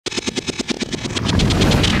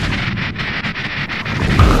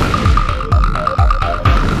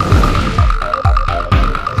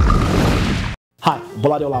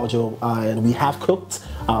Bolade Ola-Ojo, and we have cooked.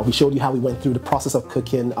 We showed you how we went through the process of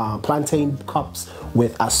cooking plantain cups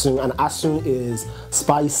with asun, and asun is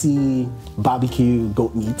spicy barbecue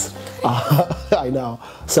goat meat. I know.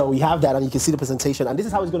 So we have that, and you can see the presentation, and this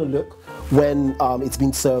is how it's going to look when it's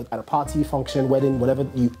being served at a party, function, wedding, whatever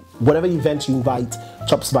event you invite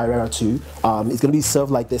Chops by Rera to. It's going to be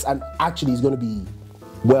served like this, and actually it's going to be,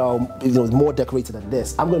 well, more decorated than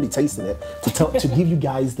this. I'm going to be tasting it to give you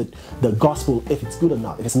guys the gospel if it's good or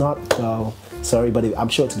not. If it's not, well, sorry, but I'm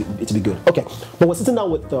sure it'll be good. Okay, but we're sitting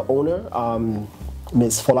down with the owner,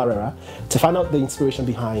 Ms. Folarera, to find out the inspiration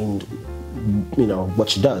behind, what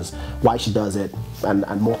she does, why she does it,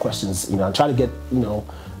 and more questions. And try to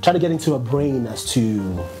get into her brain as to,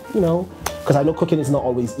 because I know cooking is not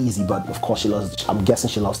always easy, but of course I'm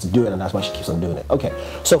guessing she loves to do it, and that's why she keeps on doing it. Okay,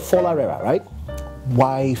 so Folarera, right?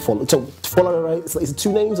 Why Folarera? So Folarera, is it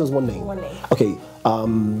two names or is one name? One name. Okay.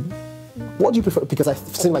 What do you prefer? Because I've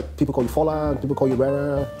seen like people call you Fola, and people call you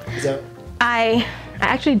Rera. I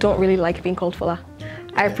actually don't really like being called Fola.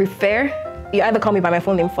 I prefer you either call me by my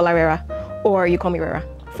full name Folarera, or you call me Rera.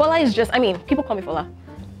 Fola is just, people call me Fola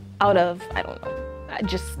out of, I don't know.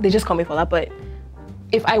 They just call me Fola. But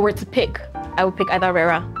if I were to pick, I would pick either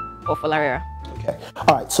Rera or Folarera. Okay.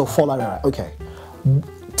 All right. So Folarera. Okay.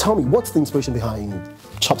 Tell me, what's the inspiration behind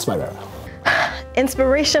Chops by Rera?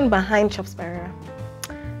 Inspiration behind Chops by Rera.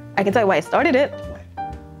 I can tell you why I started it.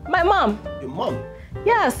 My mom. Your mom?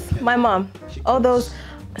 Yes, my mom. All those.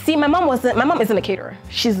 See, my mom isn't a caterer.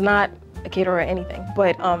 She's not a caterer or anything.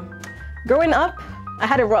 But growing up, I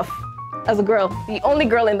had it rough as a girl, the only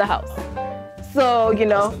girl in the house. So,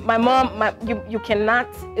 my mom, you cannot,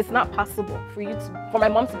 it's not possible for my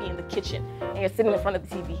mom to be in the kitchen and you're sitting in front of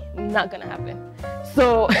the TV. Not gonna happen.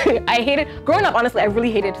 So I hated, growing up, honestly, I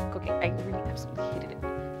really hated cooking. I really absolutely hated it.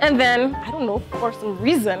 And then, I don't know, for some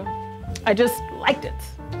reason, I just liked it.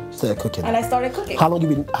 Started cooking. And I started cooking. How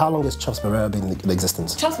long has Chops by Rera been in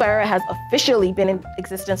existence? Chops by Rera has officially been in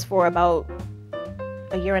existence for about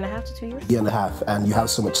a year and a half to 2 years. Year and a half, and you have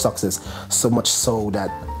so much success, so much so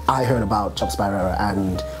that I heard about Chops by Rera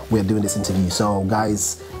and we're doing this interview. So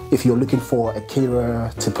guys, if you're looking for a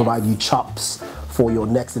caterer to provide you chops for your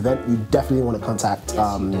next event, you definitely want to contact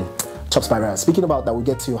Chops by Rera. Speaking about that, we'll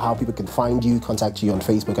get to how people can find you, contact you on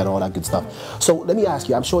Facebook and all that good stuff. So let me ask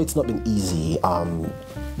you, I'm sure it's not been easy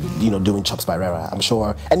doing Chops by Rera. I'm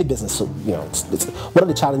sure any business, what are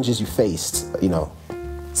the challenges you faced,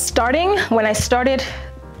 Starting, when I started,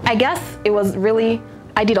 I guess it was really,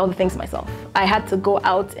 I did all the things myself. I had to go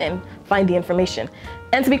out and find the information.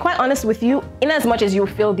 And to be quite honest with you, in as much as you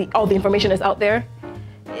feel all the information is out there,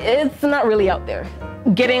 it's not really out there.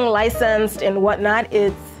 Getting licensed and whatnot,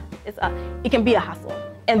 it can be a hassle.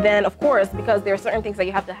 And then, of course, because there are certain things that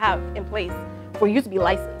you have to have in place for you to be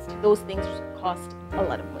licensed, those things cost a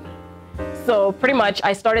lot of money. So pretty much,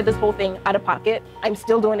 I started this whole thing out of pocket. I'm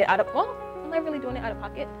still doing it am I really doing it out of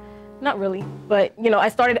pocket? Not really, but I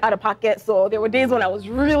started out of pocket, so there were days when I was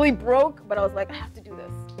really broke, but I was like, I have to do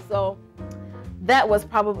this. So that was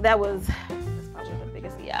probably the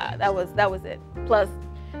biggest, that was it. Plus,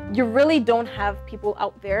 you really don't have people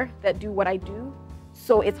out there that do what I do,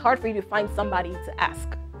 so it's hard for you to find somebody to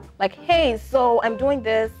ask. Like, hey, so I'm doing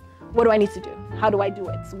this, what do I need to do? How do I do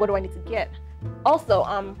it? So what do I need to get? Also,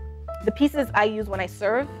 the pieces I use when I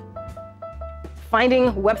serve,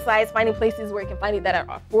 finding websites, finding places where you can find it that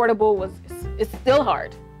are affordable it's still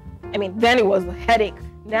hard. Then it was a headache.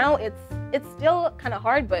 Now it's still kind of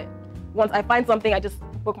hard, but once I find something, I just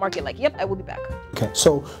bookmark it like, yep, I will be back. Okay,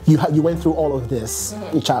 so you went through all of this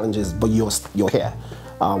challenges, but you're here.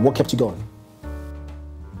 What kept you going?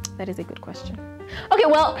 That is a good question. Okay,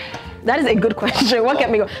 well, that is a good question. What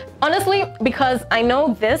kept me going? Honestly, because I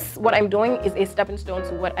know what I'm doing is a stepping stone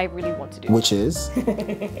to what I really want to do. Which is?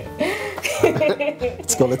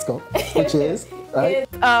 Let's go. Which is? Right?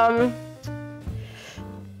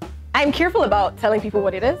 I'm careful about telling people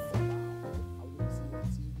what it is.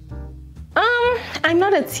 I'm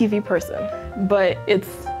not a TV person, but it's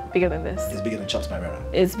bigger than this. It's bigger than Chops by Rera.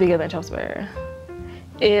 It's bigger than Chops by Rera.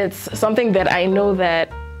 It's something that I know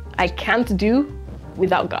that I can't do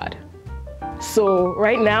without God. So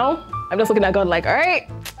right now, I'm just looking at God like, all right,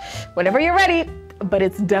 whenever you're ready, but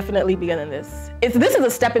it's definitely bigger than this. This is a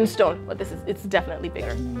stepping stone, but it's definitely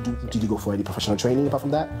bigger. Did you go for any professional training apart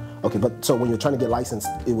from that? Okay, but so when you're trying to get licensed,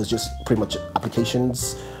 it was just pretty much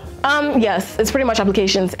applications? Yes, it's pretty much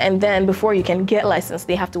applications, and then before you can get licensed,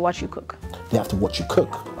 they have to watch you cook. They have to watch you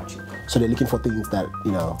cook? So they're looking for things that,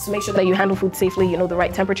 you know, to make sure that you handle food safely, you know the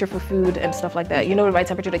right temperature for food and stuff like that. You know the right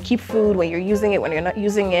temperature to keep food when you're using it, when you're not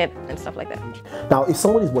using it, and stuff like that. Now, if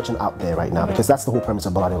someone is watching out there right now, because that's the whole premise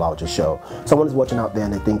of Bolade Ola-Ojo show, someone is watching out there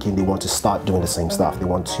and they're thinking they want to start doing the same stuff, they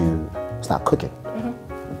want to start cooking.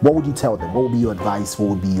 What would you tell them? What would be your advice? What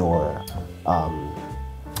would be your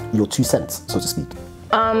 2 cents, so to speak?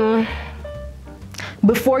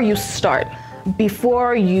 Before you start,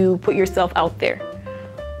 before you put yourself out there,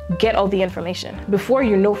 get all the information. Before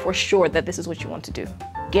you know for sure that this is what you want to do,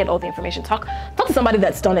 get all the information. Talk to somebody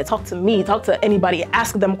that's done it. Talk to me. Talk to anybody.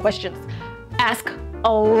 Ask them questions. Ask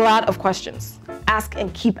a lot of questions. Ask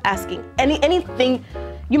and keep asking. Anything.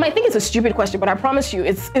 You might think it's a stupid question, but I promise you,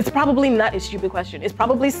 it's probably not a stupid question. It's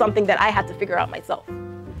probably something that I had to figure out myself.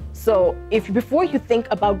 So before you think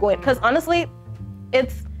about going, because honestly,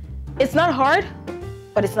 it's not hard,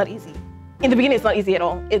 but it's not easy. In the beginning, it's not easy at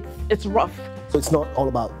all. It's rough. So it's not all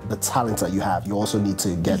about the talent that you have. You also need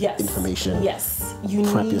to get information. Yes.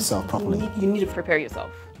 Prep yourself properly. You need to prepare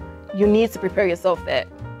yourself. You need to prepare yourself that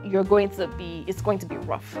it's going to be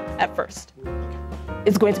rough at first.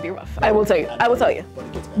 It's going to be rough. I will tell you.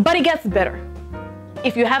 But it gets better.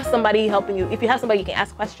 If you have somebody helping you, if you have somebody you can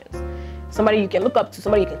ask questions, somebody you can look up to,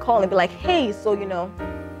 somebody you can call and be like, hey, so you know,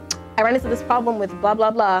 I ran into this problem with blah, blah,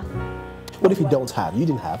 blah. What if you don't have? You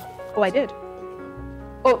didn't have? Oh, I did.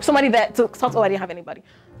 Oh, somebody that talks. Oh, I didn't have anybody.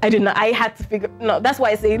 I did not. I had to figure. No, that's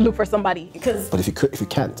why I say look for somebody. Because. But if you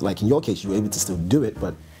can't, like in your case, you were able to still do it,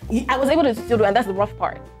 but. I was able to still do it, and that's the rough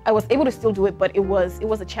part. I was able to still do it, but it was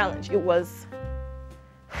a challenge. It was.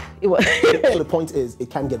 So the point is, it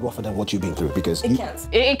can get rougher than what you've been through because it can't.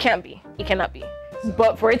 It can't be. It cannot be.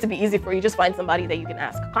 But for it to be easy for you, just find somebody that you can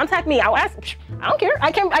ask. Contact me. I'll ask. I don't care.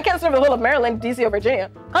 I can't serve the whole of Maryland, DC, or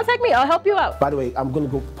Virginia. Contact me. I'll help you out. By the way, I'm gonna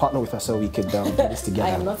go partner with her so we could do this together.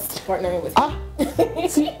 I am not partnering with him.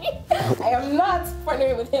 I am not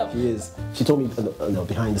partnering with him. She is. She told me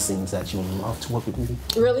behind the scenes that she would love to work with me.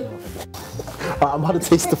 Really? I'm about to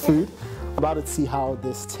taste the food. I'm about to see how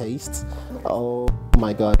this tastes. Oh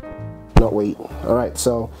my God. Not wait. All right,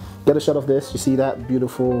 so get a shot of this. You see that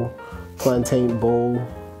beautiful plantain bowl?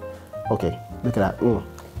 Okay, look at that.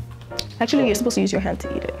 Actually, you're supposed to use your hand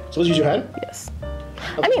to eat it. Supposed to use your hand? Yes.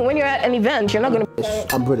 I mean, when you're at an event, you're not going to...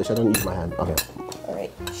 I'm British. I don't use my hand. Okay. All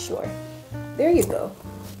right, sure. There you go.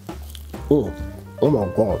 Oh my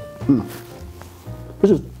God.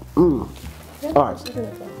 This is... All right.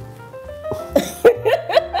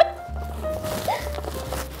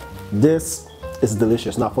 This is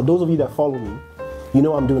delicious. Now, for those of you that follow me, you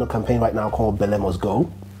know I'm doing a campaign right now called Bele Must Go.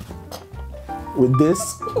 With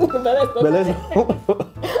this,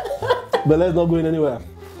 Bele's not going anywhere.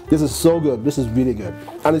 This is so good. This is really good.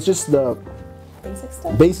 And it's just the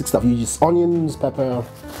basic stuff. You use onions, pepper,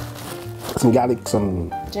 some garlic,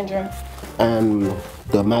 some ginger, and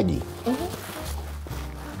the Maggi.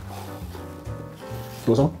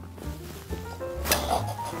 You want some?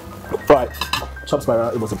 All right, Chops by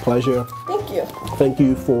Rera, it was a pleasure. Thank you. Thank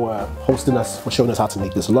you for hosting us, for showing us how to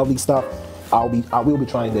make this lovely stuff. I will be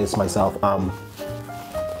trying this myself. All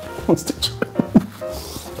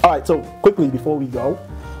right, so quickly before we go,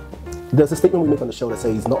 there's a statement we make on the show that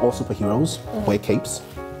says not all superheroes wear capes.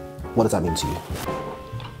 What does that mean to you?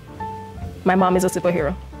 My mom is a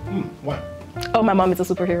superhero. Why? Oh, my mom is a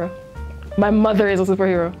superhero. My mother is a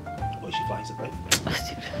superhero. Well, she flies it, right?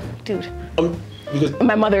 Dude. Because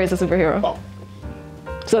my mother is a superhero. Oh.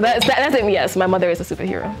 So that's it. Yes, my mother is a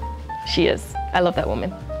superhero. She is. I love that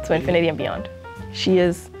woman to infinity and beyond. She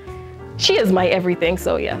is my everything.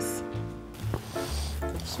 So yes.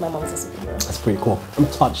 My mom is a superhero. That's pretty cool. I'm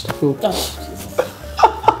touched. I feel.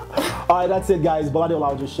 All right, that's it, guys. Bolade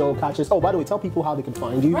Ola-Ojo show. Catch us. Oh, by the way, tell people how they can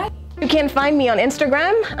find you. Right. You can find me on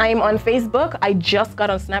Instagram. I'm on Facebook. I just got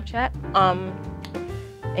on Snapchat.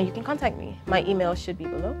 And you can contact me. My email should be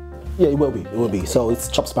below. Yeah, it will be. It will be. So it's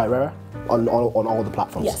Chops by Rera on all the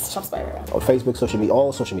platforms. Yes, Chops by Rera. On Facebook, social media,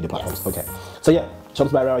 all social media platforms. Yes. Okay. So yeah,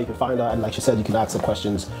 Chops by Rera, you can find her, and like she said, you can ask her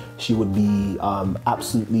questions. She would be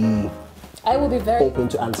absolutely. I will be very open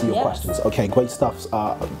to answer your questions. Okay, great stuff.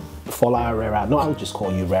 Folarera. No, I'll just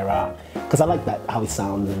call you Rera because I like that how it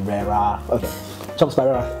sounds. Rera. Okay. Chops by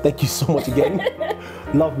Rera, thank you so much again.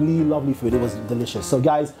 Lovely food. It was delicious. So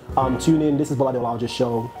guys, tune in. This is Bolade Ola-Ojo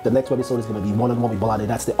show. The next episode is going to be one-on-one with Bolade.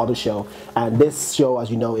 That's the other show. And this show,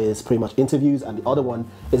 as you know, is pretty much interviews. And the other one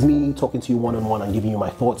is me talking to you one-on-one and giving you my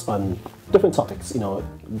thoughts on different topics.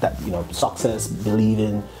 Success,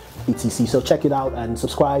 believing, etc. So check it out and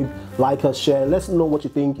subscribe, like us, share. Let us know what you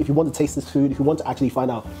think. If you want to taste this food, if you want to actually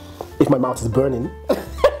find out if my mouth is burning,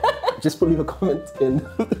 just leave a comment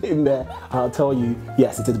in there. I'll tell you,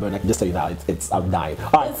 yes, it is burnt. I can just tell you now, I'm dying.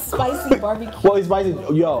 All right. It's spicy barbecue. Well, it's spicy. For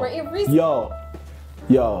a reason. Yo.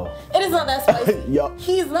 It is not that spicy. Yo.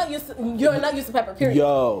 You're not used to pepper, period.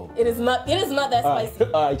 Yo. It is not that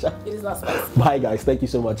spicy. All right. It is not spicy. Bye, guys. Thank you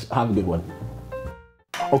so much. Have a good one.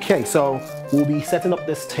 Okay, so we'll be setting up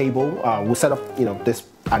this table. We'll set up, this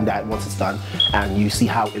and that once it's done, and you see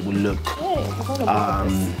how it will look.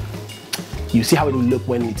 You see how it will look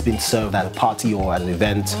when it's been served at a party or at an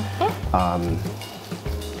event.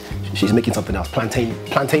 She's making something else,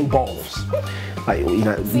 plantain balls. Like,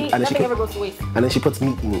 See, and nothing ever goes to waste. And then she puts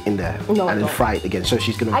meat in there and then fry it again. So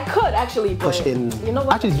she's gonna. I could actually push in. You know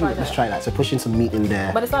what? Actually, let's try that. So push in some meat in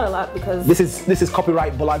there. But it's not a lot because this is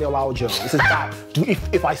copyright Bolade Ola-Ojo. This is that.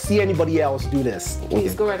 If I see anybody else do this,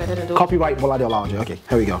 please go right ahead and do it. Copyright Bolade Ola-Ojo. Okay,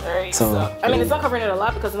 here we go. All right, so I mean, it's not covering it a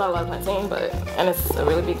lot because it's not a lot of plantain, and it's a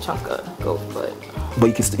really big chunk of goat, but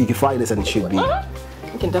you can fry this and it should be.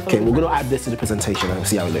 You can definitely. Okay, we're gonna add this to the presentation and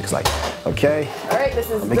see how it looks like. Okay. All right, this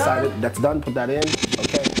is I'm excited. That's done. Put that in.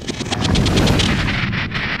 Okay.